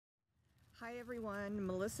Hi everyone,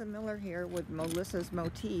 Melissa Miller here with Melissa's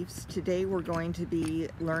Motifs. Today we're going to be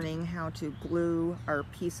learning how to glue our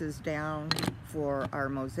pieces down for our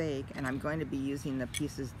mosaic, and I'm going to be using the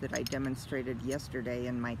pieces that I demonstrated yesterday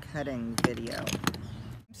in my cutting video.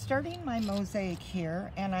 I'm starting my mosaic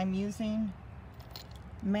here, and I'm using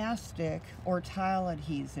Mastic or tile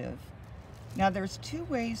adhesive. Now there's two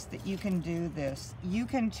ways that you can do this. You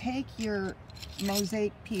can take your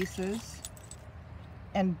mosaic pieces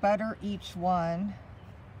and butter each one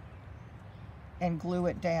and glue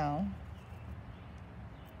it down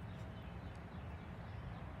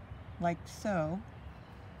like so,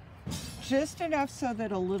 just enough so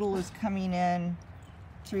that a little is coming in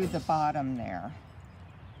through the bottom there.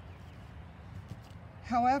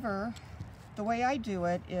 However, the way I do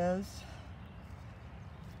it is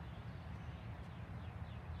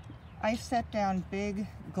I set down big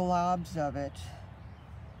globs of it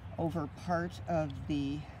over part of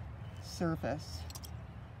the surface,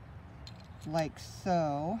 like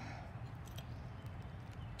so.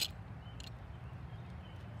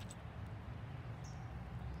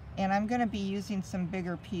 And I'm going to be using some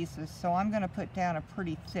bigger pieces, so I'm going to put down a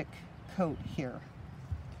pretty thick coat here.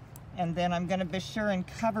 And then I'm going to be sure and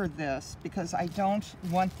cover this because I don't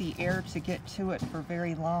want the air to get to it for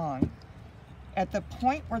very long. At the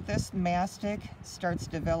point where this mastic starts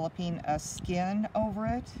developing a skin over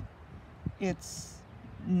it, it's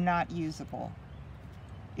not usable.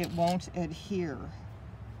 It won't adhere.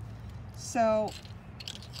 So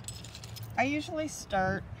I usually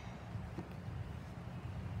start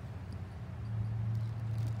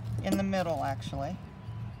in the middle, actually.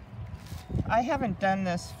 I haven't done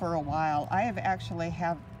this for a while. I've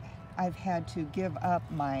had to give up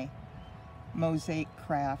my mosaic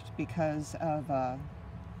craft because of a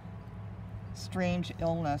strange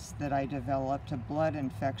illness that I developed, a blood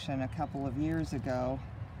infection a couple of years ago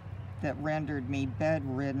that rendered me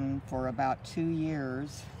bedridden for about 2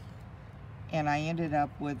 years, and I ended up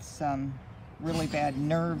with some really bad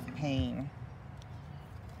nerve pain.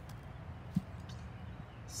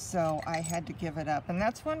 So I had to give it up, and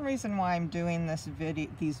that's one reason why I'm doing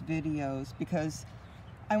these videos, because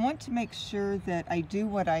I want to make sure that I do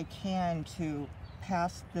what I can to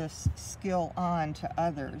pass this skill on to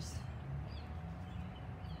others,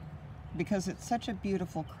 because it's such a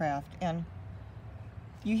beautiful craft. And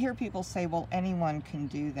you hear people say, well, anyone can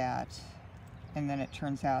do that, and then it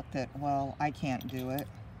turns out that, well, I can't do it.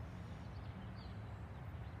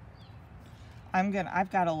 I've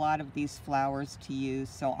got a lot of these flowers to use,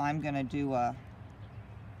 so I'm gonna do a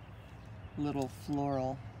little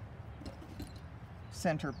floral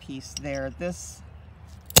centerpiece there. This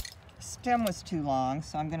stem was too long,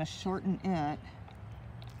 so I'm going to shorten it.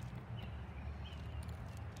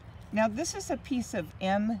 Now this is a piece of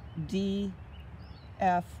MDF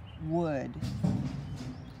wood,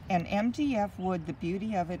 and MDF wood, the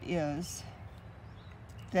beauty of it is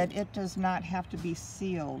that it does not have to be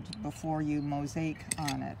sealed before you mosaic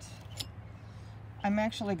on it. I'm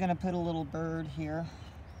actually going to put a little bird here.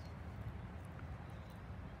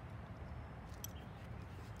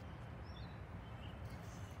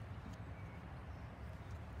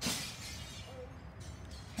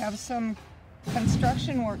 Have some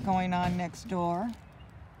construction work going on next door.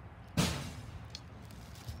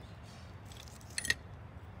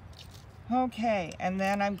 Okay, and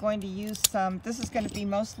then I'm going to use some, this is going to be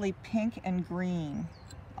mostly pink and green,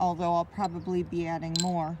 although I'll probably be adding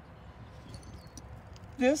more.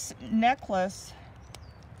 This necklace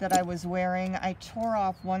that I was wearing, I tore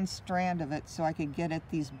off one strand of it so I could get at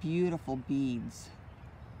these beautiful beads.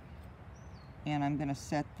 And I'm going to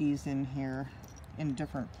set these in here in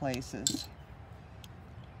different places.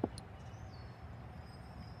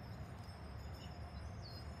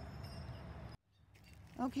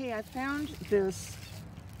 Okay, I found this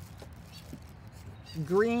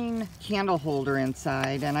green candle holder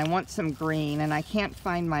inside, and I want some green, and I can't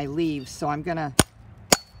find my leaves, so I'm gonna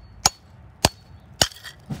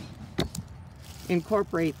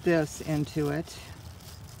incorporate this into it.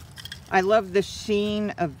 I love the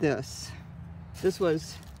sheen of this. This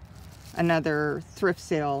was another thrift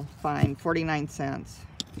sale find, 49 cents.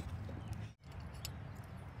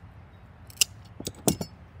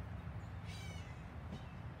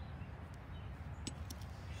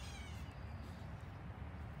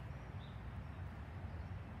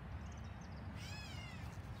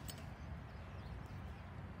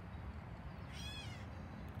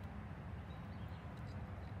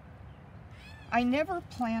 I never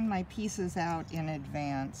plan my pieces out in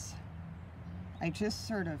advance. I just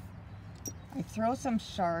sort of, I throw some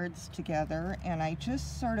shards together and I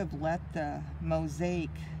just sort of let the mosaic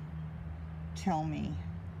tell me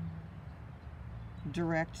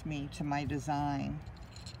direct me to my design.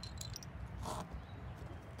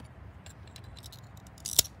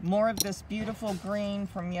 More of this beautiful green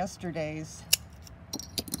from yesterday's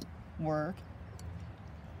work.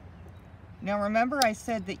 Now remember I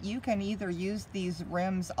said that you can either use these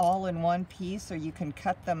rims all in one piece or you can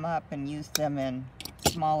cut them up and use them in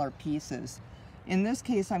smaller pieces. In this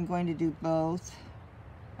case I'm going to do both.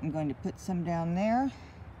 I'm going to put some down there. I'm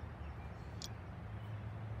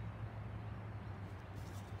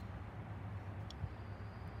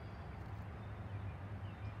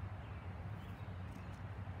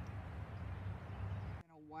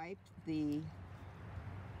going to wipe the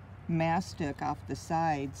mastic off the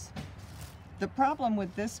sides. The problem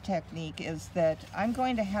with this technique is that I'm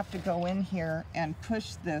going to have to go in here and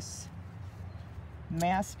push this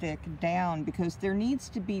mastic down because there needs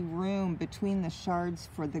to be room between the shards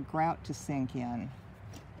for the grout to sink in.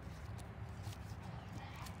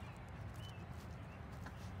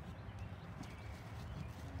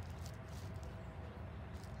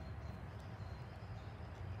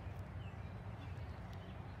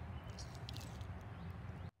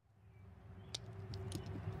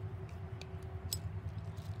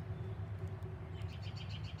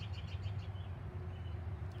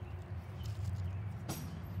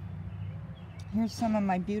 Here's some of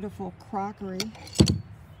my beautiful crockery.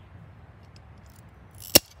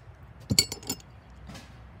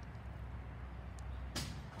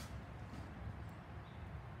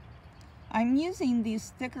 I'm using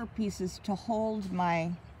these thicker pieces to hold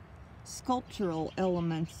my sculptural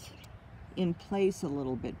elements in place a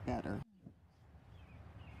little bit better.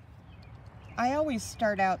 I always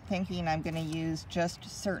start out thinking I'm going to use just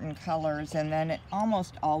certain colors, and then it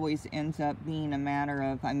almost always ends up being a matter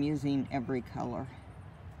of I'm using every color.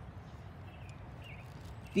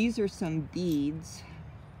 These are some beads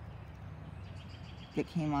that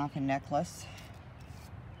came off a necklace.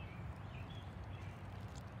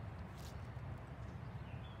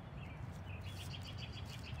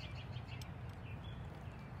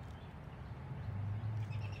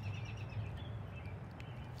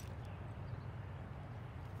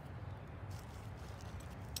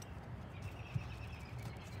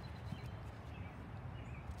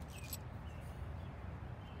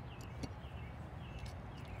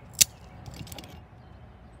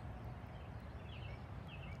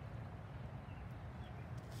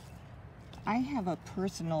 I have a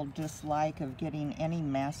personal dislike of getting any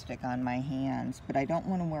mastic on my hands, but I don't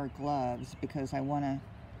want to wear gloves because I want to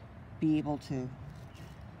be able to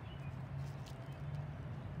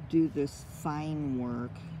do this fine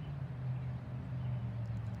work.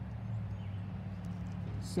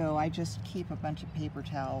 So I just keep a bunch of paper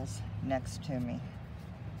towels next to me.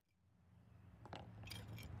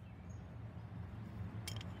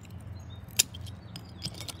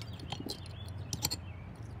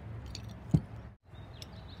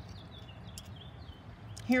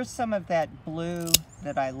 Here's some of that blue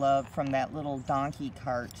that I love from that little donkey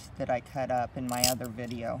cart that I cut up in my other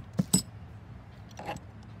video.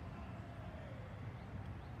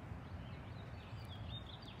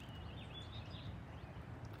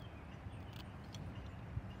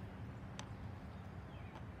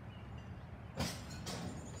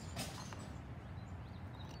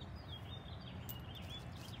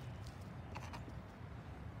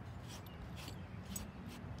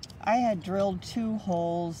 I had drilled 2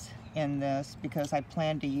 holes in this because I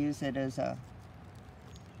planned to use it as a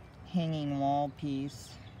hanging wall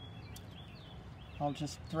piece. I'll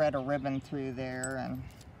just thread a ribbon through there and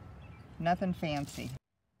nothing fancy.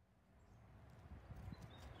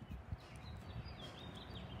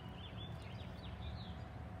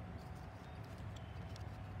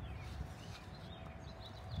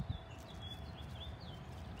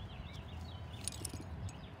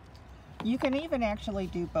 You can even actually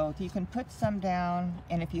do both. You can put some down,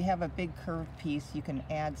 and if you have a big curved piece, you can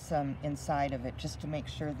add some inside of it just to make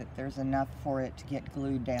sure that there's enough for it to get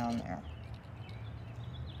glued down there.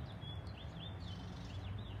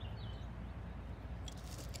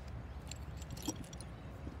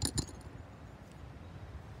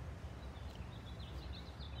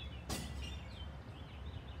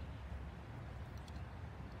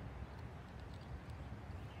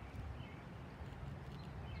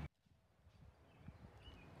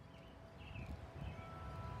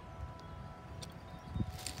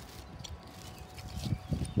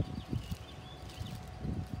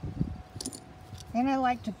 And I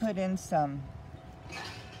like to put in some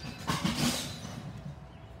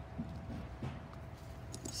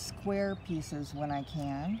square pieces when I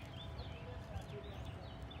can.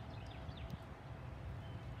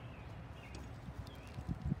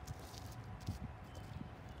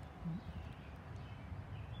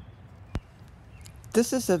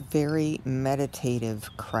 This is a very meditative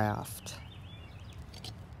craft.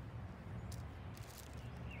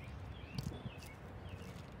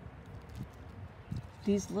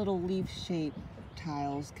 These little leaf-shaped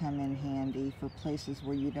tiles come in handy for places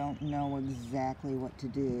where you don't know exactly what to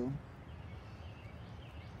do.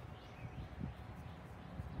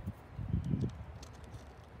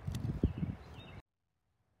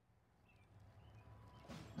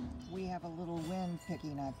 We have a little wind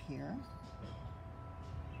picking up here.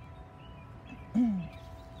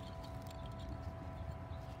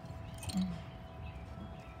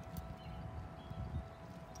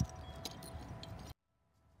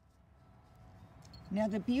 Now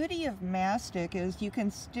the beauty of mastic is you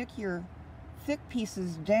can stick your thick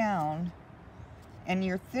pieces down and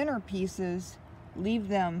your thinner pieces, leave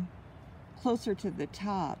them closer to the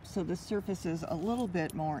top so the surface is a little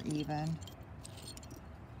bit more even.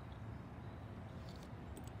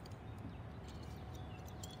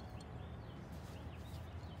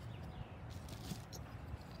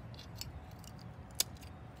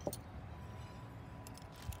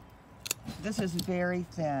 This is very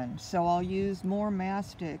thin, so I'll use more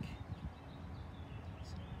mastic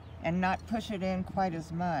and not push it in quite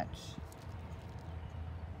as much.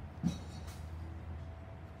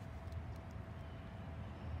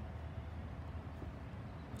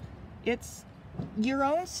 It's your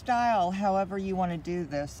own style, however you want to do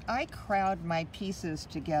this. I crowd my pieces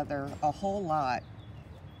together a whole lot,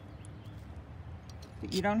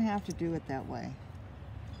 but you don't have to do it that way.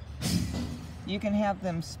 You can have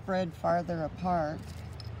them spread farther apart.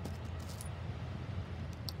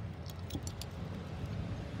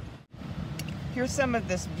 Here's some of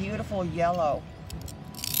this beautiful yellow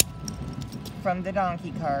from the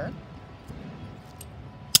donkey cart.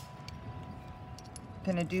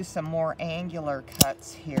 Gonna do some more angular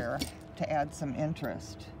cuts here to add some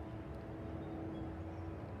interest.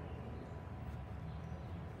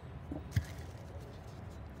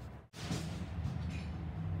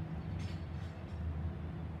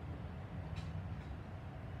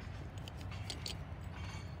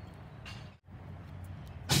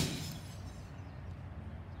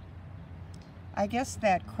 I guess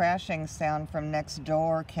that crashing sound from next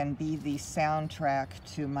door can be the soundtrack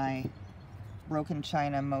to my Broken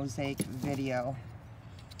China Mosaic video.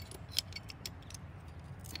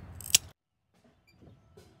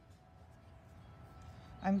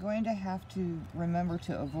 I'm going to have to remember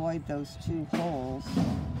to avoid those two holes.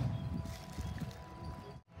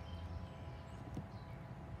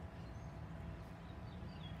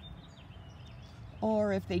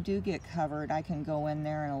 Or if they do get covered, I can go in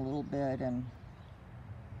there in a little bit and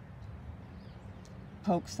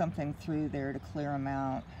poke something through there to clear them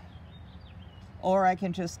out. Or I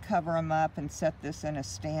can just cover them up and set this in a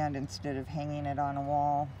stand instead of hanging it on a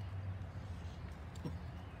wall.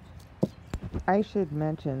 I should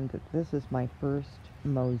mention that this is my first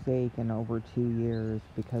mosaic in over 2 years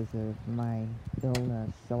because of my illness,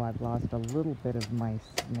 so I've lost a little bit of my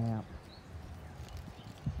snap.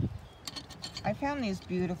 I found these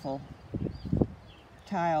beautiful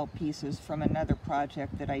tile pieces from another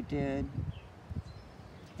project that I did.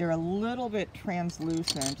 They're a little bit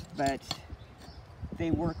translucent, but they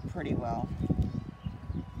work pretty well.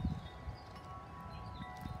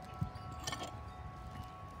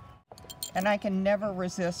 And I can never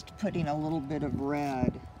resist putting a little bit of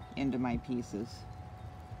red into my pieces.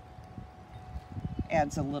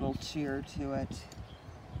 Adds a little cheer to it.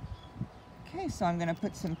 Okay, so I'm going to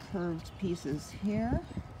put some curved pieces here.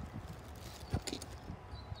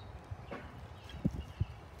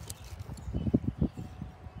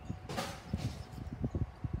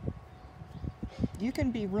 You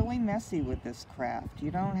can be really messy with this craft.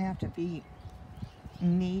 You don't have to be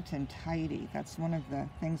neat and tidy. That's one of the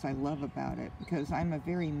things I love about it, because I'm a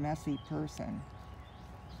very messy person.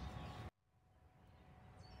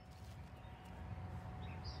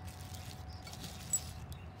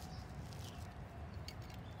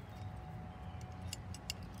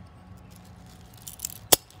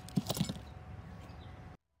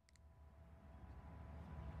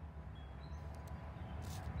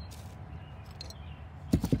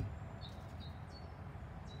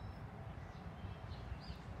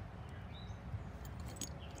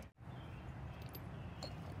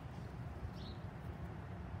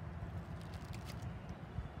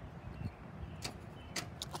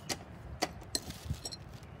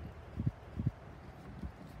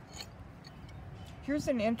 Here's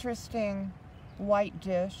an interesting white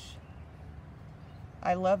dish.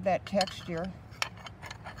 I love that texture.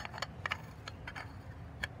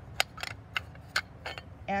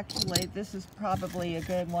 Actually, this is probably a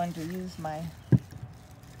good one to use my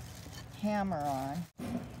hammer on.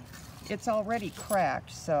 It's already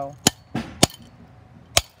cracked, so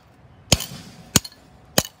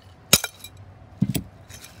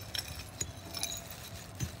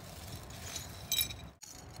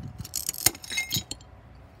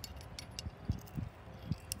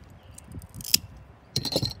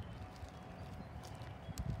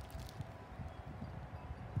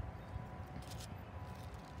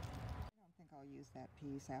I'll use that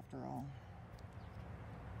piece after all.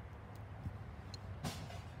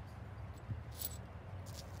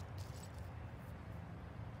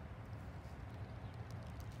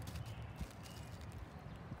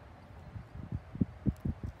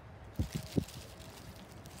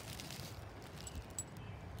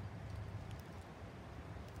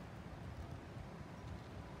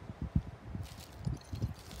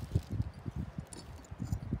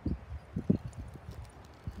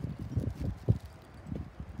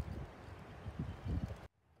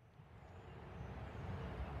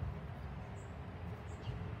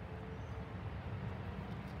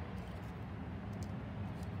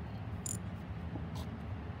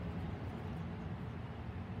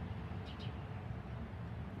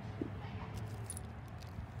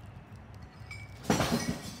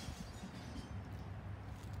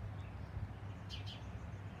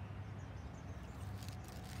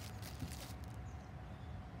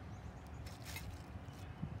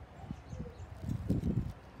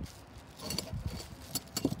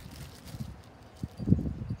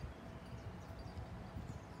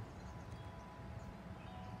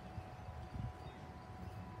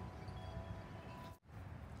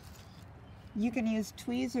 You can use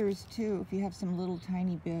tweezers too if you have some little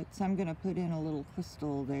tiny bits. I'm going to put in a little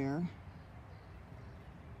crystal there,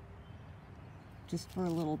 just for a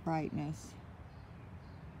little brightness,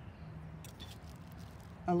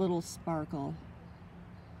 a little sparkle.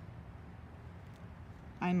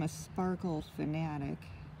 I'm a sparkle fanatic.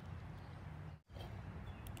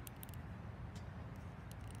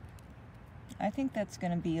 I think that's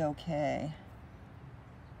going to be okay.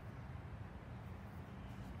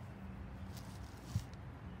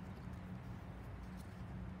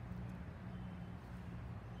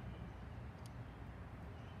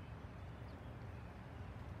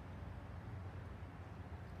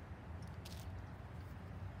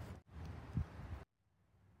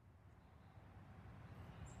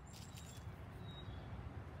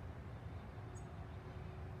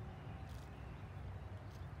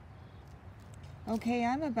 Okay,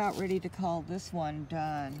 I'm about ready to call this one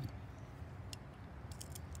done.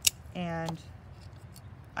 And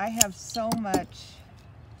I have so much,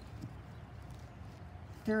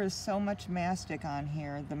 there is so much mastic on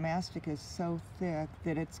here. The mastic is so thick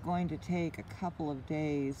that it's going to take a couple of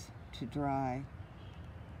days to dry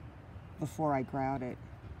before I grout it.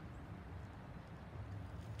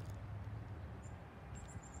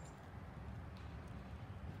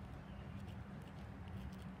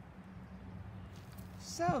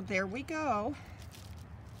 So there we go.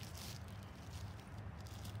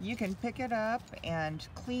 You can pick it up and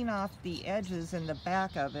clean off the edges in the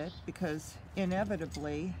back of it, because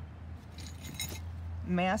inevitably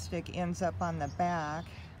mastic ends up on the back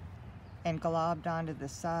and globbed onto the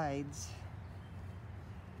sides.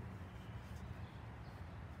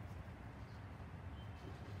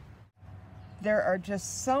 There are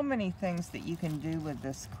just so many things that you can do with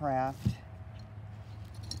this craft.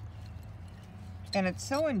 And it's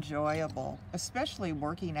so enjoyable, especially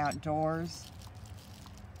working outdoors.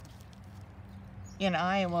 In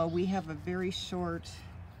Iowa, we have a very short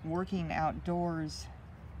working outdoors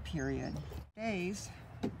period. Days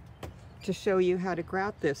to show you how to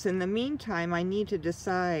grout this. In the meantime, I need to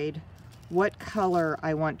decide what color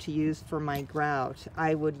I want to use for my grout.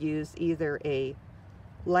 I would use either a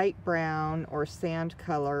light brown or sand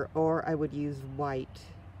color, or I would use white.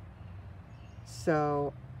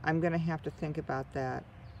 So I'm going to have to think about that.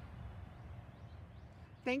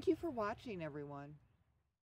 Thank you for watching, everyone.